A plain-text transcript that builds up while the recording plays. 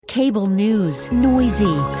Cable news,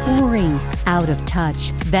 noisy, boring, out of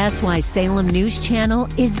touch. That's why Salem News Channel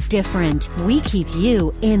is different. We keep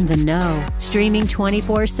you in the know. Streaming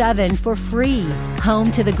 24/7 for free.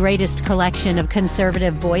 Home to the greatest collection of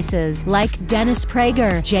conservative voices like Dennis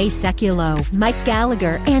Prager, Jay Sekulow, Mike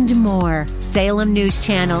Gallagher, and more. Salem News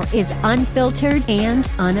Channel is unfiltered and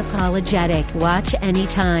unapologetic. Watch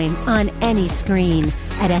anytime, on any screen,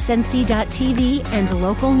 at snc.tv and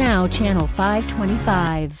Local Now Channel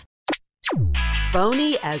 525.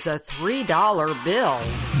 Phony as a $3 bill.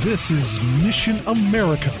 This is Mission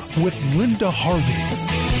America with Linda Harvey.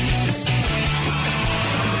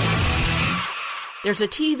 There's a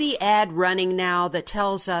TV ad running now that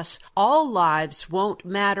tells us all lives won't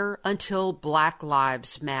matter until Black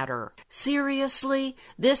lives matter. Seriously?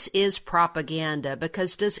 This is propaganda,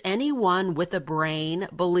 because does anyone with a brain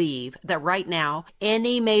believe that right now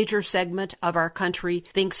any major segment of our country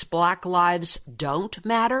thinks Black lives don't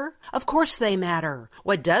matter? Of course they matter.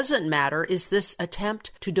 What doesn't matter is this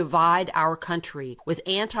attempt to divide our country with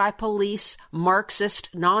anti-police, Marxist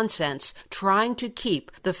nonsense trying to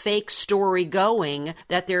keep the fake story going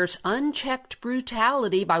that there's unchecked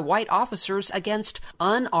brutality by white officers against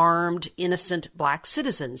unarmed, innocent Black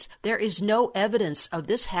citizens. There is no evidence of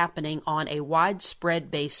this happening on a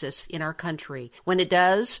widespread basis in our country. When it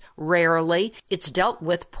does, rarely, it's dealt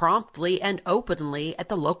with promptly and openly at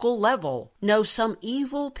the local level. No, some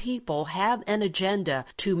evil people have an agenda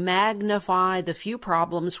to magnify the few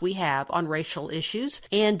problems we have on racial issues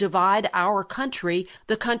and divide our country,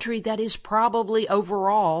 the country that is probably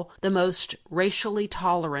overall the most racially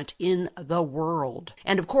tolerant in the world.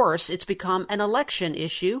 And of course, it's become an election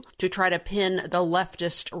issue to try to pin the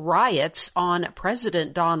leftist riots on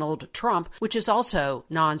President Donald Trump, which is also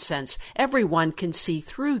nonsense. Everyone can see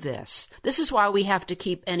through this. This is why we have to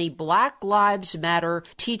keep any Black Lives Matter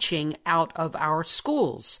teaching out of our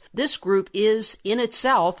schools. This group is in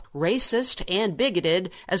itself racist and bigoted,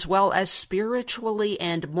 as well as spiritually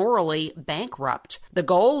and morally bankrupt. The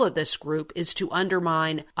goal of this group is to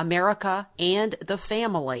undermine America and the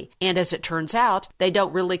family. And as it turns out, they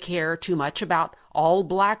don't really care too much about all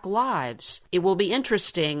Black lives. It will be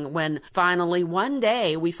interesting when finally one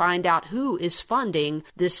day we find out who is funding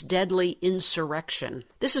this deadly insurrection.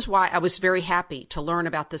 This is why I was very happy to learn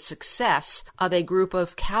about the success of a group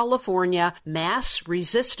of California mass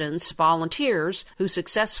resistance volunteers who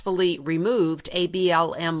successfully removed a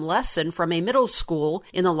BLM lesson from a middle school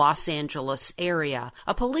in the Los Angeles area.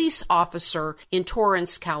 A police officer in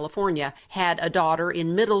Torrance, California, had a daughter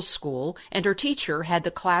in middle school, and her teacher had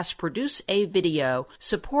the class produce a video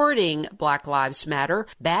supporting Black Lives Matter,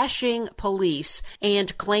 bashing police,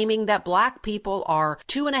 and claiming that Black people are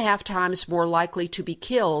 2.5 times more likely to be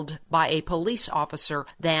killed by a police officer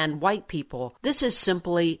than white people. This is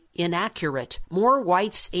simply inaccurate. More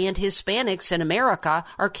whites and Hispanics in America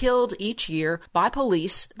are killed each year by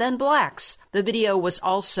police than Blacks. The video was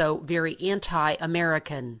also very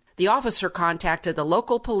anti-American. The officer contacted the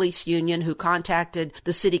local police union, who contacted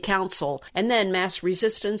the city council, and then mass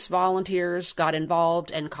resistance volunteers got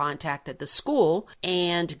involved and contacted the school.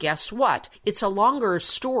 And guess what? It's a longer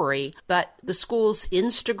story, but the school's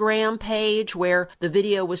Instagram page where the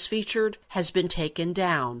video was featured has been taken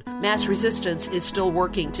down. Mass resistance is still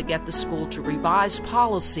working to get the school to revise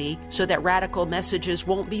policy so that radical messages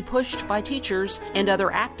won't be pushed by teachers and other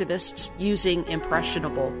activists using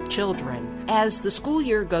impressionable children. As the school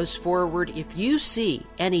year goes forward, if you see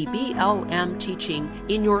any BLM teaching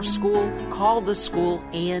in your school, call the school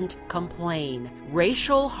and complain.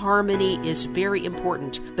 Racial harmony is very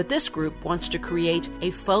important, but this group wants to create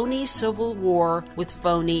a phony civil war with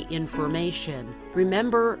phony information.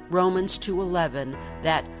 Remember Romans 2:11,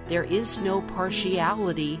 that there is no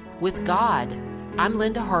partiality with God. I'm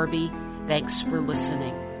Linda Harvey. Thanks for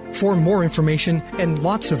listening. For more information and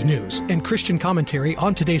lots of news and Christian commentary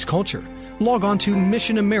on today's culture, log on to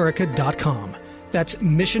missionamerica.com. That's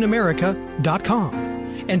missionamerica.com.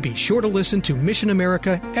 And be sure to listen to Mission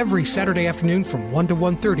America every Saturday afternoon from 1 to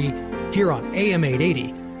 1:30 here on AM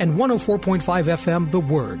 880 and 104.5 FM The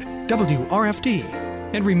Word, WRFD.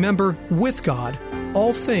 And remember, with God,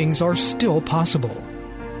 all things are still possible.